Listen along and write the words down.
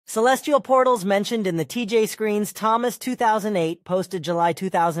Celestial portals mentioned in the TJ Screens Thomas 2008, posted July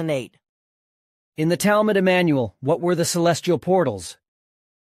 2008. In the Talmud Emmanuel, what were the celestial portals?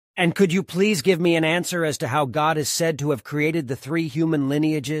 And could you please give me an answer as to how God is said to have created the three human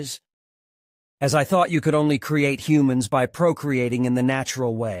lineages? As I thought you could only create humans by procreating in the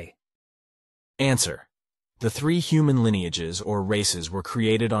natural way. Answer. The three human lineages or races were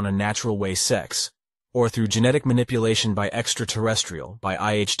created on a natural way sex, or through genetic manipulation by extraterrestrial, by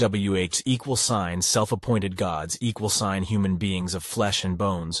IHWH =, self-appointed gods =, human beings of flesh and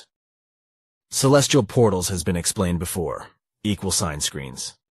bones. Celestial portals has been explained before. =,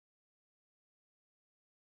 screens.